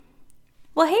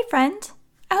Well, hey friend,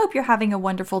 I hope you're having a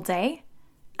wonderful day.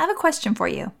 I have a question for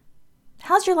you.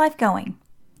 How's your life going?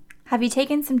 Have you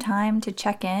taken some time to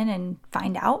check in and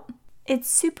find out? It's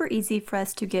super easy for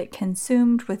us to get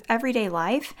consumed with everyday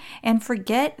life and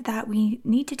forget that we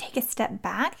need to take a step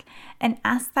back and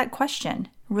ask that question,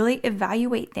 really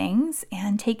evaluate things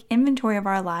and take inventory of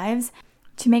our lives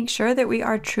to make sure that we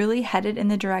are truly headed in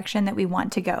the direction that we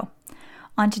want to go.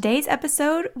 On today's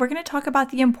episode, we're going to talk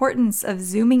about the importance of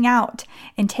zooming out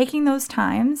and taking those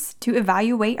times to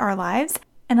evaluate our lives.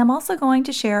 And I'm also going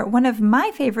to share one of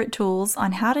my favorite tools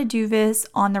on how to do this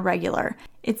on the regular.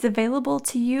 It's available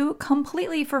to you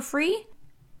completely for free.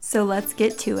 So let's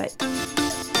get to it.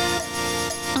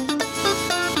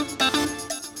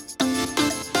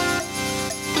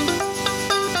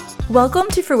 Welcome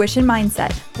to Fruition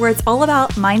Mindset, where it's all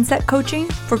about mindset coaching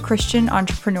for Christian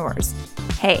entrepreneurs.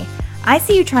 Hey, I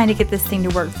see you trying to get this thing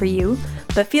to work for you,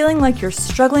 but feeling like you're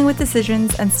struggling with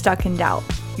decisions and stuck in doubt.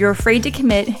 You're afraid to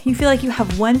commit, you feel like you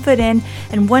have one foot in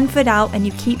and one foot out, and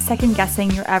you keep second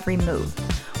guessing your every move.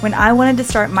 When I wanted to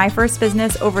start my first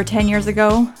business over 10 years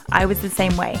ago, I was the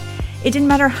same way. It didn't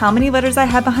matter how many letters I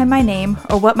had behind my name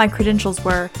or what my credentials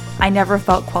were, I never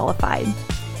felt qualified.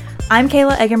 I'm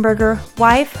Kayla Eggenberger,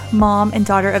 wife, mom, and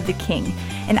daughter of the King,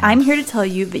 and I'm here to tell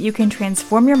you that you can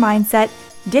transform your mindset,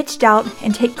 ditch doubt,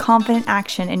 and take confident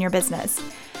action in your business.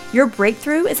 Your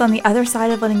breakthrough is on the other side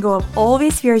of letting go of all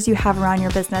these fears you have around your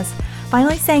business,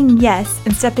 finally saying yes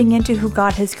and stepping into who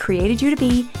God has created you to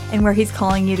be and where He's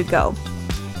calling you to go.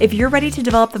 If you're ready to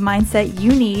develop the mindset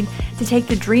you need to take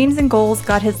the dreams and goals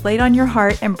God has laid on your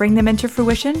heart and bring them into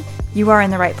fruition, you are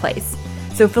in the right place.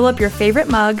 So fill up your favorite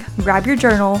mug, grab your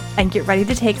journal, and get ready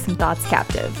to take some thoughts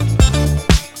captive.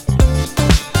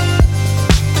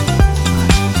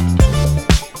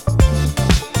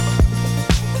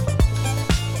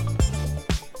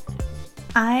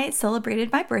 I celebrated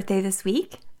my birthday this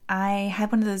week. I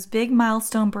had one of those big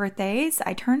milestone birthdays.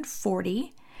 I turned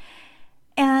 40.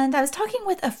 And I was talking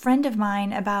with a friend of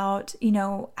mine about,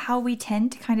 how we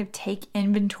tend to kind of take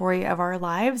inventory of our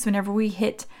lives whenever we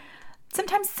hit,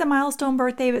 sometimes it's a milestone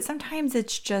birthday, but sometimes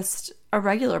it's just a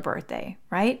regular birthday,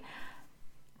 right?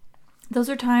 Those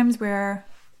are times where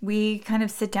we kind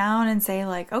of sit down and say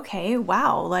okay,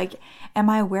 wow, am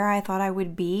I where I thought I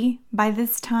would be by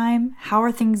this time? How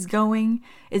are things going?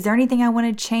 Is there anything I want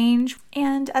to change?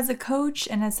 And as a coach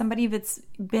and as somebody that's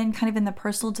been kind of in the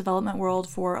personal development world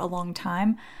for a long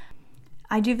time,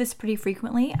 I do this pretty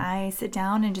frequently. I sit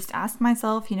down and just ask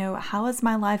myself, how is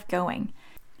my life going?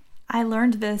 I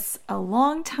learned this a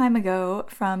long time ago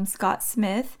from Scott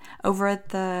Smith over at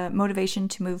the Motivation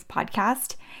to Move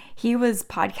podcast. He was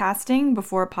podcasting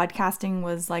before podcasting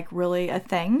was really a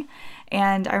thing.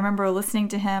 And I remember listening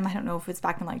to him, I don't know if it's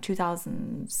back in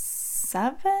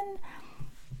 2007,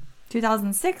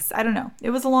 2006, I don't know. It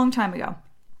was a long time ago.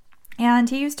 And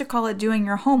he used to call it doing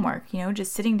your homework,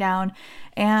 just sitting down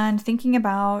and thinking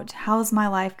about how's my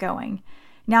life going.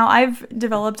 Now I've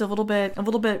developed a little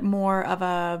bit more of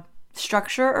a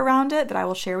structure around it that I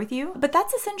will share with you. But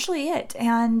that's essentially it.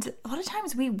 And a lot of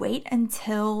times we wait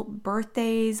until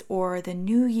birthdays or the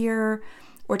new year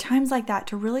or times like that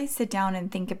to really sit down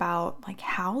and think about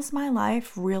how's my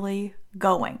life really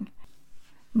going?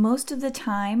 Most of the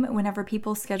time, whenever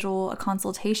people schedule a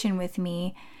consultation with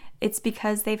me, it's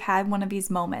because they've had one of these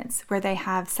moments where they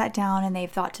have sat down and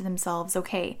they've thought to themselves,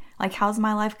 okay, how's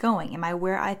my life going? Am I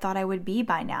where I thought I would be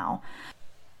by now?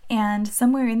 And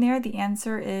somewhere in there, the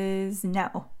answer is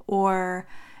no, or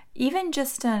even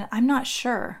just I'm not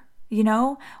sure.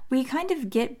 We kind of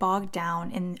get bogged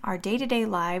down in our day-to-day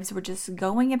lives. We're just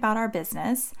going about our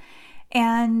business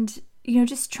and,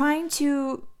 just trying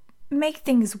to make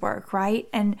things work, right?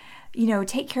 And,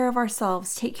 take care of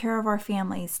ourselves, take care of our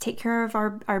families, take care of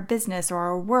our business or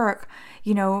our work,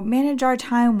 manage our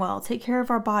time well, take care of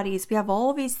our bodies. We have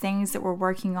all these things that we're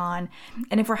working on.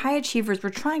 And if we're high achievers, we're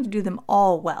trying to do them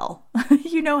all well.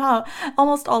 You know how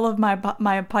almost all of my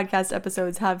podcast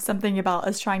episodes have something about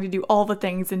us trying to do all the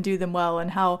things and do them well,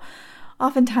 and how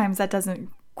oftentimes that doesn't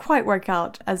quite work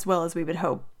out as well as we would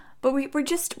hope. But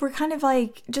we're kind of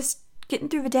just getting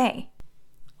through the day.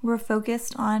 We're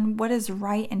focused on what is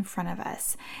right in front of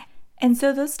us. And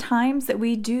so those times that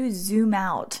we do zoom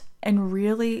out and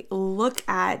really look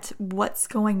at what's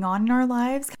going on in our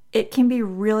lives, it can be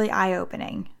really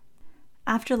eye-opening.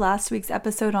 After last week's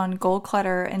episode on goal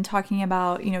clutter and talking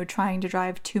about, trying to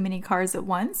drive too many cars at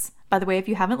once, by the way, if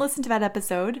you haven't listened to that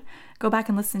episode, go back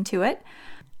and listen to it.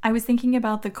 I was thinking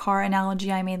about the car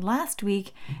analogy I made last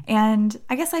week, and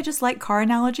I guess I just like car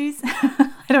analogies.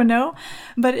 I don't know,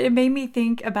 but it made me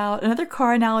think about another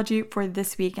car analogy for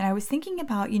this week. And I was thinking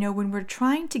about, when we're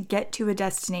trying to get to a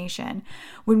destination,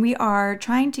 when we are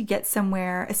trying to get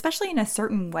somewhere, especially in a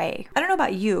certain way. I don't know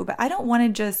about you, but I don't want to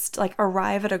just like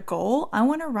arrive at a goal. I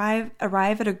want to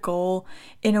arrive at a goal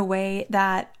in a way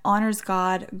that honors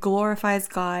God, glorifies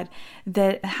God,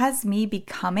 that has me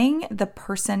becoming the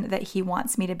person that He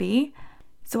wants me to be.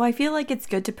 So I feel like it's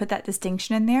good to put that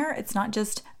distinction in there. It's not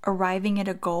just arriving at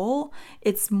a goal.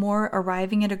 It's more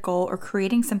arriving at a goal or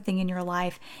creating something in your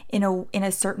life in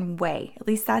a certain way. At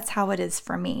least that's how it is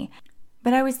for me.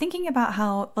 But I was thinking about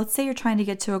how, let's say you're trying to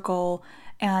get to a goal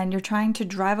and you're trying to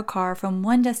drive a car from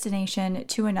one destination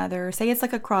to another. Say it's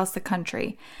like across the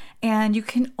country, and you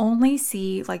can only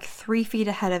see like 3 feet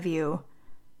ahead of you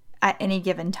at any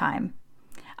given time.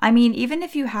 I mean, even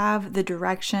if you have the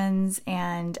directions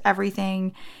and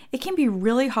everything, it can be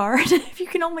really hard if you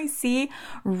can only see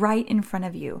right in front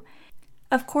of you.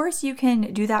 Of course, you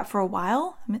can do that for a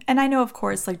while. And I know, of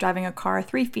course, like driving a car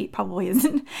 3 feet probably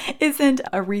isn't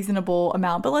a reasonable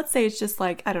amount. But let's say it's just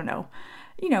like, I don't know,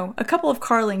 a couple of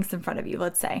car lengths in front of you,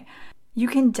 let's say. You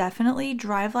can definitely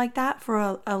drive like that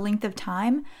for a length of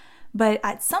time. But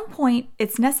at some point,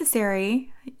 it's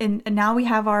necessary, and now we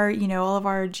have our, all of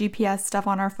our GPS stuff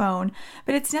on our phone,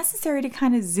 but it's necessary to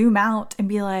kind of zoom out and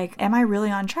be like, am I really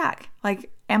on track?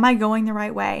 Like, am I going the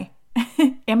right way?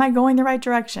 Am I going the right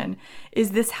direction?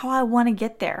 Is this how I want to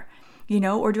get there?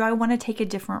 Or do I want to take a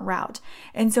different route?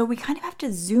 And so we kind of have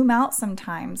to zoom out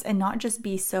sometimes and not just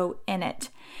be so in it.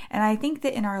 And I think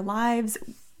that in our lives,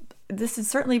 this has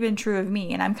certainly been true of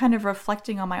me, and I'm kind of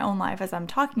reflecting on my own life as I'm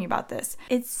talking about this.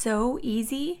 It's so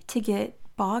easy to get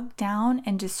bogged down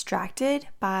and distracted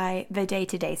by the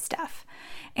day-to-day stuff.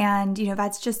 And,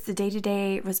 that's just the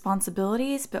day-to-day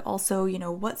responsibilities, but also,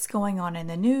 what's going on in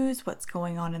the news, what's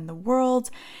going on in the world,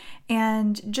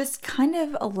 and just kind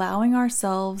of allowing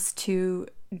ourselves to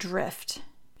drift.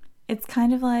 It's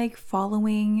kind of like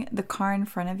following the car in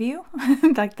front of you.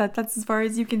 That's as far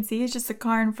as you can see. It's just a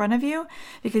car in front of you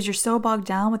because you're so bogged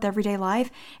down with everyday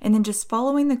life, and then just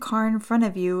following the car in front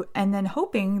of you and then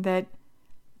hoping that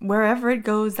wherever it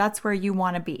goes, that's where you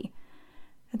want to be.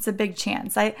 It's a big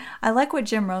chance. I like what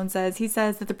Jim Rohn says. He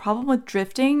says that the problem with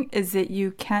drifting is that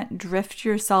you can't drift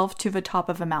yourself to the top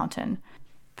of a mountain.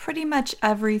 Pretty much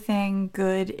everything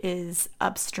good is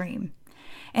upstream.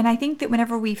 And I think that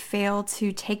whenever we fail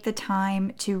to take the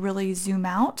time to really zoom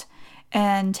out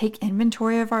and take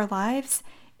inventory of our lives,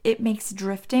 it makes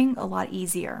drifting a lot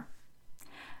easier.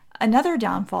 Another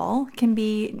downfall can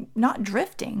be not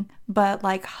drifting, but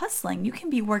like hustling. You can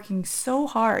be working so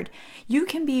hard. You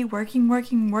can be working,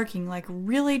 like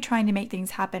really trying to make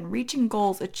things happen, reaching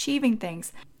goals, achieving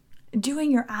things,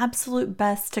 doing your absolute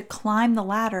best to climb the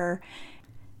ladder,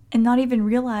 and not even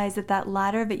realize that that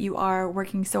ladder that you are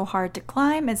working so hard to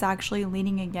climb is actually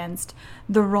leaning against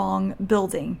the wrong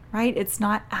building, right? It's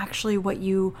not actually what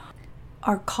you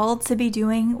are called to be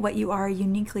doing, what you are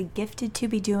uniquely gifted to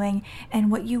be doing,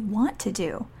 and what you want to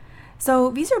do.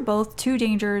 So these are both two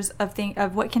dangers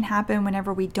of what can happen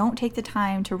whenever we don't take the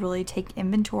time to really take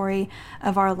inventory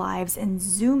of our lives and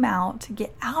zoom out,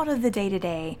 get out of the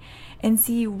day-to-day, and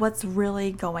see what's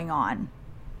really going on.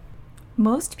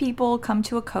 Most people come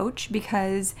to a coach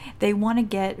because they want to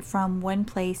get from one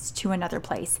place to another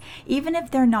place, even if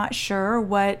they're not sure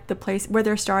what the place where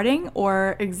they're starting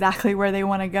or exactly where they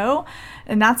want to go.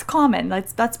 And that's common.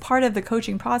 That's part of the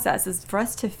coaching process, is for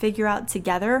us to figure out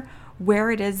together where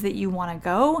it is that you want to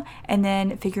go and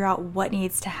then figure out what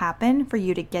needs to happen for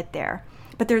you to get there.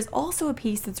 But there's also a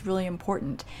piece that's really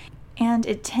important, and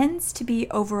it tends to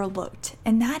be overlooked,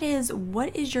 and that is,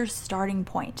 what is your starting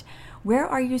point? Where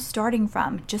are you starting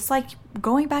from? Just like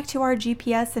going back to our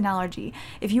GPS analogy,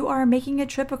 if you are making a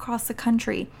trip across the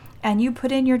country and you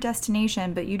put in your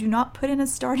destination, but you do not put in a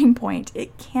starting point,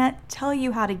 it can't tell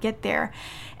you how to get there.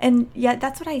 And yet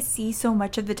that's what I see so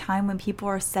much of the time when people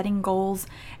are setting goals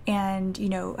and,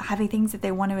 having things that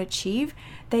they want to achieve.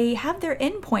 They have their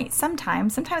end point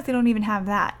sometimes. Sometimes they don't even have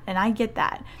that. And I get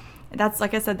that. That's,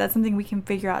 like I said, that's something we can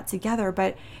figure out together,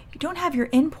 but you don't have your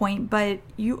end point, but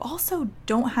you also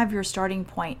don't have your starting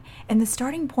point. And the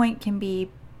starting point can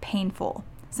be painful.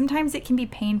 Sometimes it can be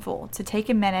painful to take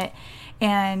a minute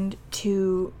and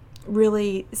to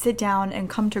really sit down and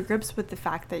come to grips with the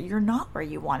fact that you're not where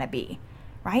you want to be,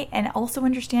 right? And also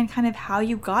understand kind of how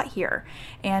you got here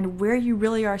and where you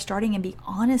really are starting, and be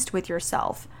honest with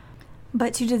yourself.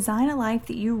 But to design a life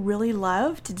that you really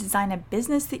love, to design a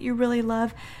business that you really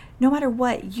love, no matter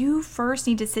what, you first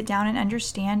need to sit down and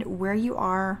understand where you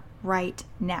are right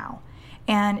now.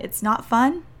 And it's not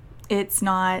fun. It's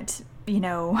not,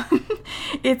 it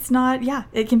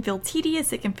can feel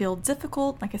tedious. It can feel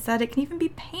difficult. Like I said, it can even be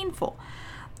painful.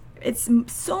 It's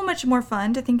so much more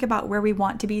fun to think about where we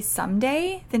want to be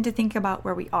someday than to think about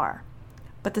where we are.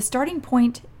 But the starting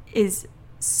point is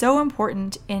so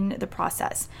important in the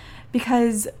process,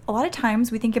 because a lot of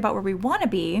times we think about where we want to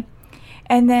be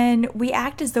and then we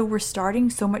act as though we're starting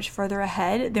so much further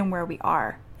ahead than where we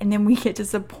are. And then we get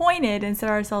disappointed and set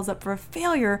ourselves up for a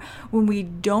failure when we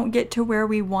don't get to where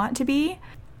we want to be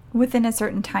within a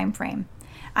certain time frame.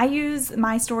 I use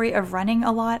my story of running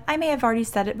a lot. I may have already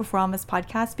said it before on this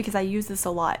podcast because I use this a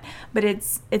lot, but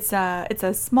it's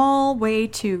a small way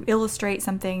to illustrate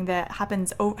something that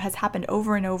has happened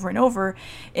over and over and over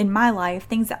in my life,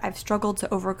 things that I've struggled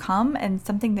to overcome and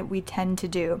something that we tend to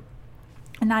do.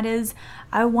 And that is,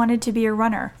 I wanted to be a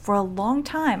runner for a long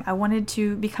time. I wanted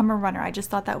to become a runner. I just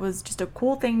thought that was just a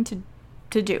cool thing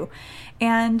to do.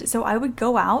 And so I would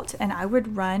go out and I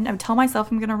would run. I would tell myself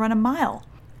I'm going to run a mile.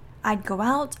 I'd go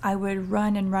out, I would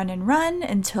run and run and run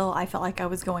until I felt like I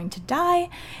was going to die.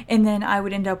 And then I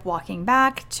would end up walking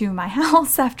back to my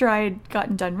house after I had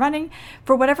gotten done running.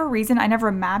 For whatever reason, I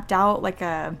never mapped out like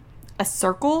a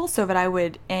circle so that I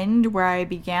would end where I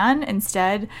began.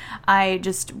 Instead, I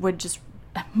would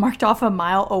marked off a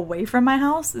mile away from my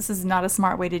house. This is not a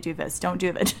smart way to do this. Don't do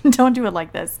it. Don't do it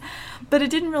like this. But it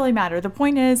didn't really matter. The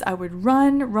point is, I would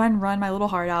run my little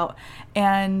heart out,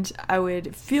 and I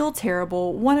would feel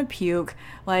terrible, want to puke,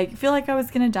 feel like I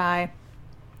was going to die.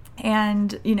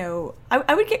 And,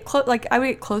 I would get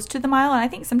close to the mile, and I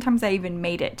think sometimes I even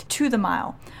made it to the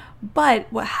mile.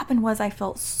 But what happened was I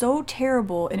felt so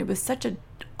terrible, and it was such an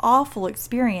awful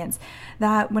experience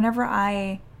that whenever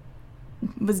I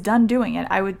was done doing it,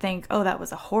 I would think, oh, that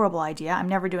was a horrible idea. I'm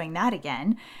never doing that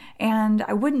again. And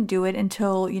I wouldn't do it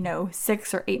until,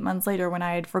 6 or 8 months later when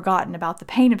I had forgotten about the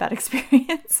pain of that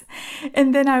experience.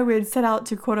 And then I would set out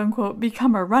to quote unquote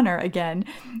become a runner again.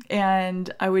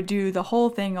 And I would do the whole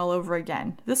thing all over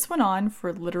again. This went on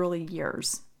for literally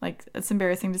years. It's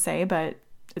embarrassing to say, but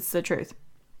it's the truth.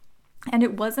 And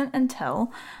it wasn't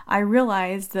until I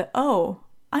realized that,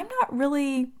 I'm not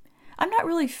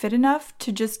really fit enough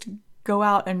to just go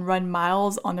out and run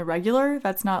miles on the regular.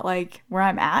 That's not where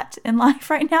I'm at in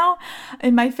life right now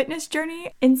in my fitness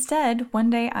journey. Instead, one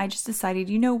day I just decided,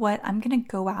 you know what? I'm going to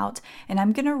go out and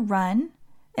I'm going to run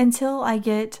until I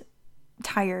get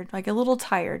tired, a little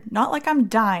tired. Not like I'm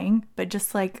dying, but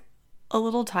just a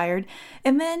little tired.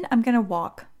 And then I'm going to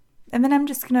walk. And then I'm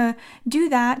just going to do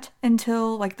that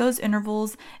until those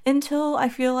intervals, until I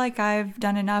feel like I've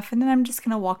done enough. And then I'm just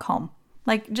going to walk home.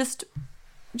 Just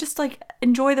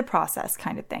enjoy the process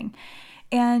kind of thing.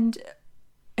 And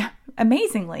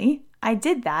amazingly, I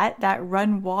did that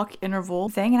run walk interval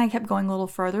thing, and I kept going a little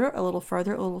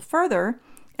further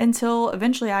until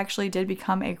eventually I actually did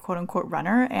become a quote unquote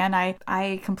runner, and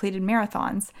I completed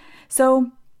marathons.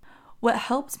 So what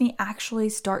helped me actually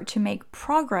start to make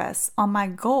progress on my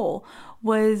goal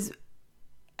was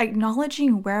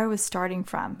acknowledging where I was starting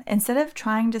from. Instead of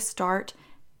trying to start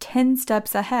 10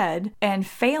 steps ahead and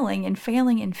failing,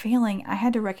 I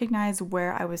had to recognize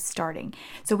where I was starting.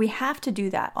 So we have to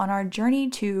do that on our journey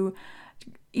to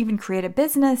even create a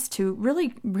business, to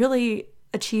really, really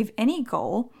achieve any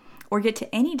goal or get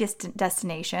to any distant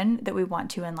destination that we want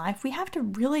to in life. We have to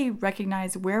really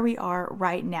recognize where we are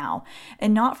right now,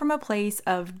 and not from a place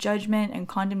of judgment and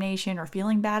condemnation or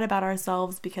feeling bad about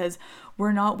ourselves because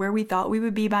we're not where we thought we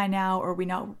would be by now, or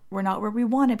we're not where we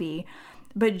want to be.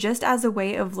 But just as a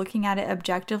way of looking at it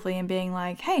objectively and being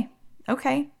like, hey,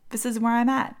 okay, this is where I'm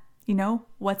at.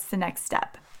 What's the next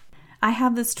step? I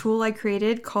have this tool I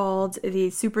created called the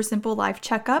Super Simple Life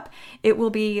Checkup. It will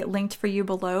be linked for you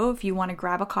below if you want to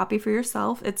grab a copy for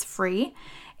yourself. It's free.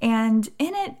 And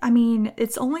in it,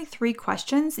 it's only 3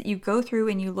 questions that you go through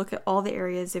and you look at all the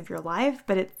areas of your life,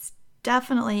 but it's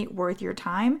definitely worth your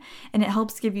time, and it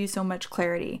helps give you so much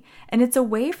clarity. And it's a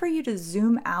way for you to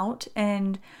zoom out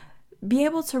and be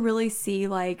able to really see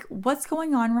what's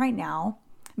going on right now,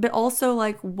 but also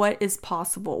what is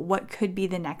possible, what could be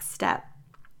the next step.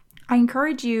 I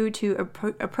encourage you to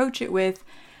approach it with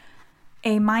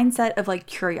a mindset of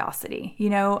curiosity.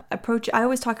 I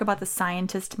always talk about the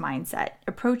scientist mindset.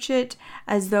 Approach it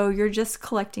as though you're just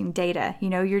collecting data.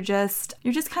 You're just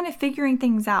kind of figuring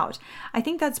things out. I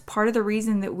think that's part of the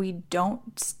reason that we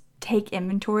don't take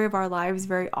inventory of our lives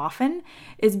very often,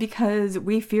 is because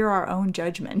we fear our own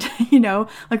judgment.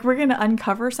 We're going to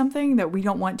uncover something that we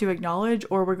don't want to acknowledge,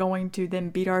 or we're going to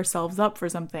then beat ourselves up for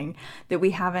something that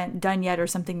we haven't done yet, or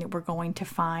something that we're going to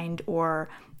find or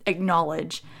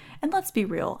acknowledge. And let's be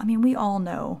real. We all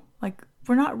know Like,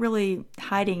 we're not really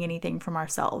hiding anything from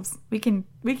ourselves. We can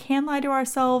lie to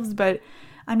ourselves, but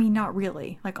I mean, not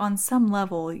really. Like, on some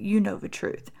level, you know the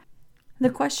truth. The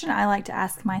question I like to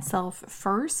ask myself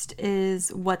first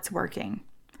is, what's working?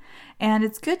 And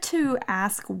it's good to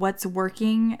ask what's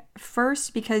working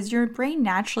first because your brain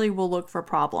naturally will look for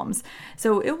problems.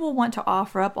 So it will want to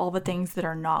offer up all the things that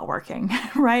are not working,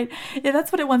 right? Yeah,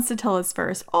 that's what it wants to tell us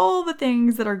first. All the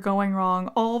things that are going wrong,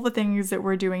 all the things that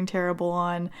we're doing terrible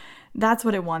on, that's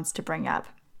what it wants to bring up.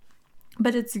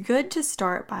 But it's good to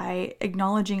start by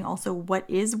acknowledging also what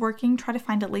is working. Try to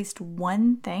find at least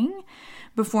one thing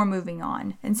before moving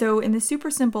on. And so in the Super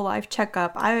Simple Life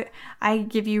Checkup, I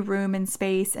give you room and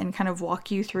space and kind of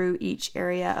walk you through each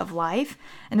area of life.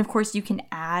 And of course, you can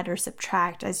add or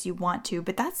subtract as you want to,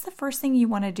 but that's the first thing you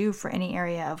want to do for any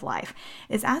area of life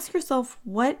is ask yourself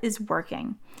what is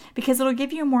working, because it'll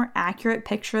give you a more accurate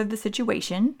picture of the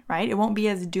situation, right? It won't be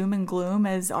as doom and gloom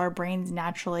as our brains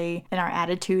naturally and our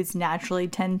attitudes naturally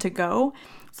tend to go.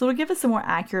 So it'll give us a more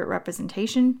accurate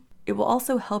representation. It will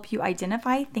also help you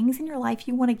identify things in your life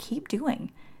you want to keep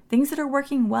doing, things that are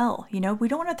working well. We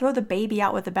don't want to throw the baby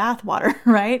out with the bathwater,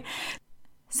 right?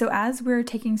 So as we're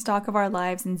taking stock of our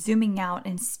lives and zooming out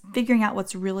and figuring out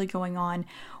what's really going on,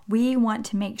 we want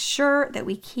to make sure that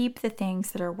we keep the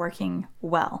things that are working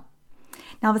well.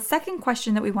 Now, the second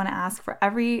question that we want to ask for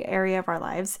every area of our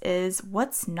lives is,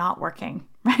 what's not working,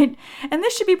 right? And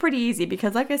this should be pretty easy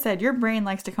because, like I said, your brain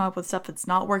likes to come up with stuff that's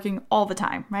not working all the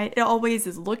time, right? It always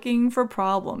is looking for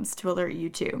problems to alert you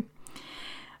to.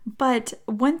 But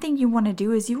one thing you want to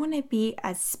do is you want to be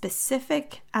as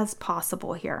specific as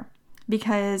possible here,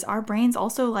 because our brains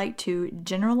also like to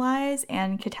generalize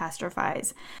and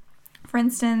catastrophize. For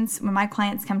instance, when my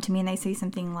clients come to me and they say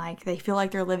something like they feel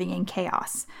like they're living in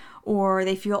chaos, or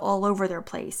they feel all over their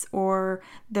place, or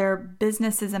their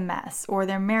business is a mess, or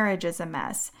their marriage is a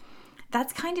mess,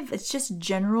 it's just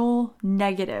general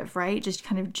negative, right? Just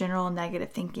kind of general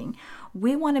negative thinking.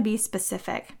 We want to be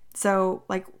specific. So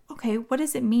like, okay, what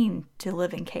does it mean to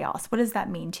live in chaos? What does that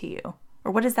mean to you?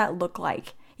 Or what does that look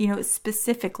like?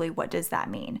 Specifically, what does that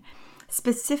mean?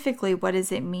 Specifically, what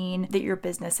does it mean that your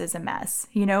business is a mess?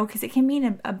 Because it can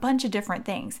mean a bunch of different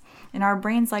things. And our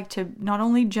brains like to not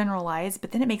only generalize,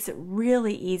 but then it makes it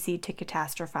really easy to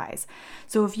catastrophize.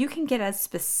 So if you can get as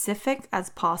specific as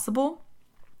possible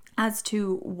as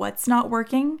to what's not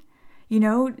working,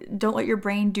 don't let your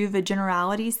brain do the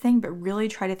generalities thing, but really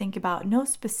try to think about, no,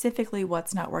 specifically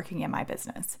what's not working in my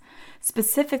business,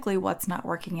 specifically what's not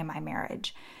working in my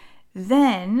marriage.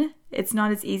 Then it's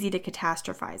not as easy to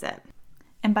catastrophize it.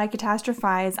 And by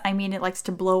catastrophize, I mean it likes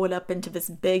to blow it up into this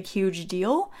big, huge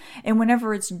deal. And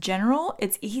whenever it's general,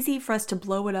 it's easy for us to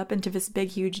blow it up into this big,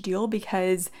 huge deal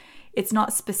because it's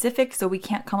not specific, so we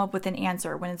can't come up with an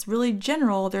answer. When it's really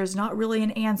general, there's not really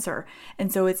an answer.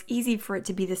 And so it's easy for it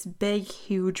to be this big,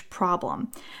 huge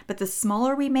problem. But the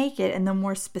smaller we make it and the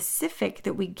more specific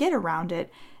that we get around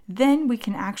it, then we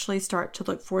can actually start to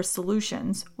look for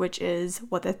solutions, which is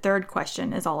what the third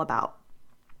question is all about.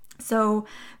 So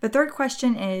the third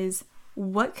question is,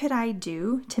 what could I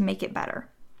do to make it better?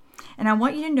 And I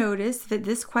want you to notice that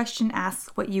this question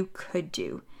asks what you could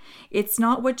do. It's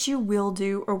not what you will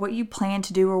do or what you plan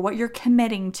to do or what you're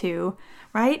committing to,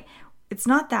 right? It's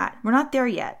not that. We're not there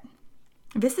yet.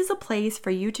 This is a place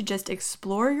for you to just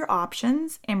explore your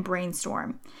options and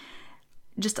brainstorm.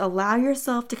 Just allow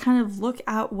yourself to kind of look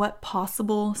at what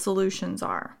possible solutions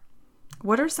are.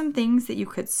 What are some things that you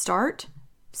could start,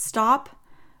 stop?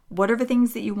 What are the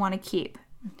things that you want to keep?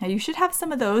 Now, you should have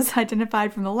some of those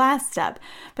identified from the last step,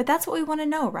 but that's what we want to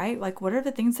know, right? Like, what are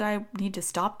the things that I need to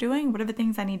stop doing? What are the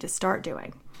things I need to start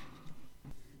doing?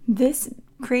 This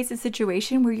creates a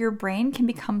situation where your brain can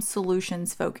become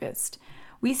solutions focused.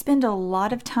 We spend a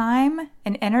lot of time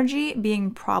and energy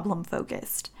being problem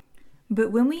focused.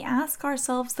 But when we ask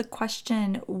ourselves the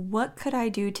question, what could I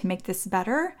do to make this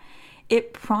better?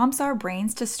 It prompts our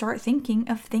brains to start thinking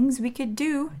of things we could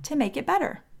do to make it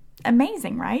better.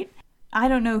 Amazing, right? I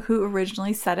don't know who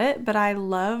originally said it, but I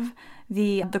love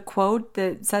the quote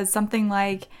that says something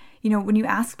like, when you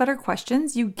ask better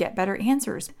questions, you get better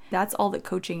answers. That's all that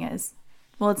coaching is.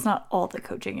 Well, it's not all that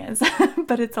coaching is,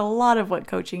 but it's a lot of what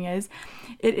coaching is.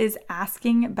 It is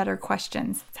asking better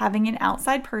questions. It's having an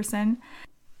outside person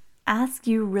ask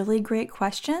you really great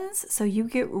questions so you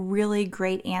get really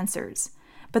great answers.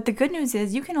 But the good news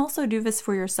is you can also do this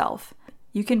for yourself.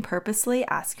 You can purposely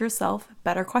ask yourself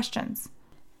better questions.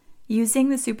 using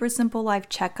the Super Simple Life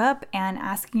Checkup and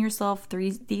asking yourself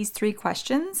these three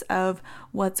questions of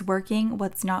what's working,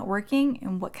 what's not working,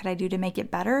 and what could I do to make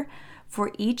it better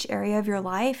for each area of your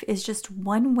life is just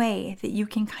one way that you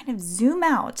can kind of zoom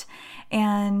out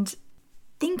and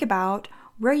think about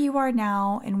where you are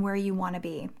now and where you want to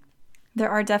be. There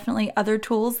are definitely other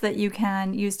tools that you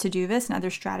can use to do this and other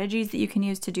strategies that you can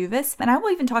use to do this. And I will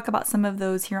even talk about some of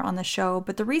those here on the show.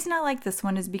 But the reason I like this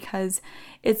one is because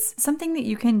it's something that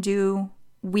you can do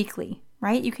weekly,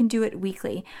 right? You can do it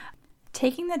weekly.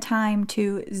 Taking the time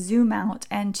to zoom out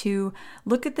and to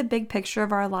look at the big picture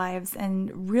of our lives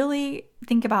and really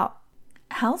think about,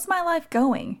 how's my life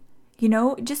going? You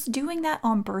know, just doing that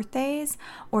on birthdays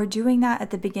or doing that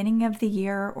at the beginning of the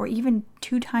year or even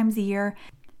 2 times a year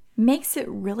makes it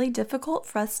really difficult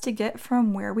for us to get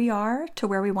from where we are to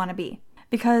where we want to be.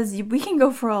 Because we can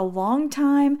go for a long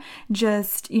time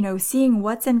just, seeing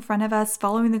what's in front of us,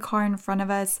 following the car in front of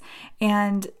us,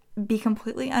 and be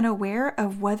completely unaware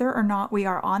of whether or not we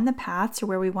are on the path to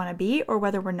where we want to be or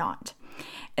whether we're not.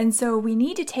 And so we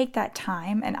need to take that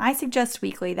time, and I suggest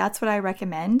weekly. That's what I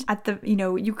recommend.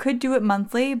 You could do it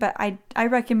monthly, but I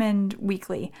recommend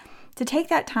weekly. To take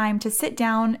that time to sit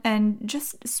down and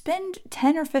just spend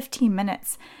 10 or 15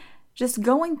 minutes just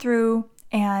going through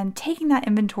and taking that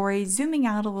inventory, zooming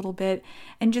out a little bit,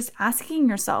 and just asking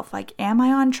yourself, am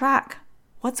I on track?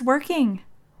 What's working?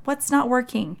 What's not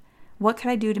working? What could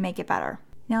I do to make it better?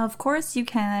 Now, of course, you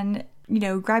can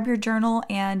grab your journal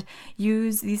and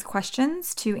use these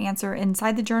questions to answer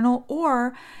inside the journal,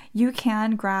 or you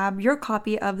can grab your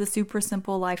copy of the Super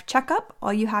Simple Life Checkup.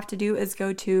 All you have to do is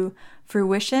go to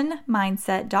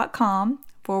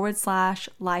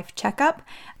fruitionmindset.com/life checkup,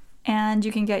 and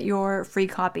you can get your free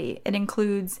copy. It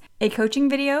includes a coaching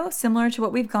video similar to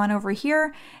what we've gone over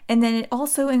here, and then it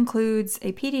also includes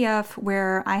a PDF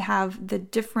where I have the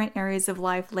different areas of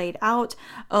life laid out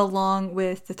along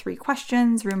with the 3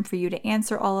 questions, room for you to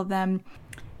answer all of them.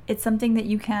 It's something that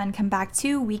you can come back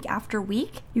to week after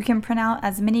week. You can print out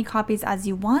as many copies as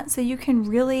you want, so you can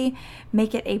really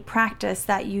make it a practice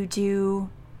that you do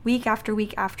week after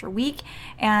week after week.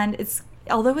 And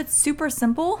although it's super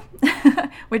simple,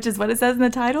 which is what it says in the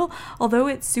title, although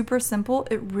it's super simple,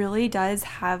 it really does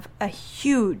have a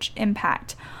huge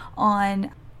impact on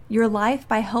your life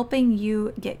by helping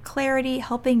you get clarity,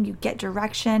 helping you get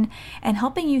direction, and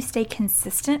helping you stay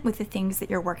consistent with the things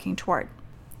that you're working toward.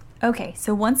 Okay,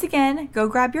 so once again, go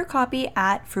grab your copy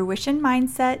at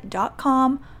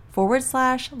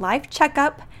fruitionmindset.com/life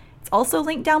checkup. It's also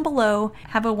linked down below.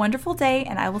 Have a wonderful day,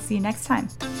 and I will see you next time.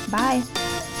 Bye.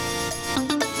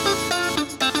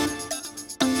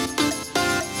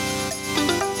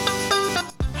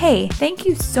 Hey, thank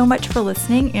you so much for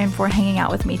listening and for hanging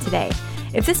out with me today.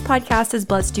 If this podcast has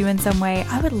blessed you in some way,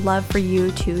 I would love for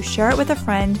you to share it with a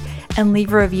friend and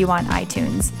leave a review on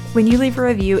iTunes. When you leave a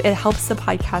review, it helps the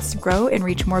podcast grow and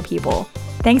reach more people.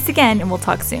 Thanks again, and we'll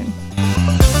talk soon.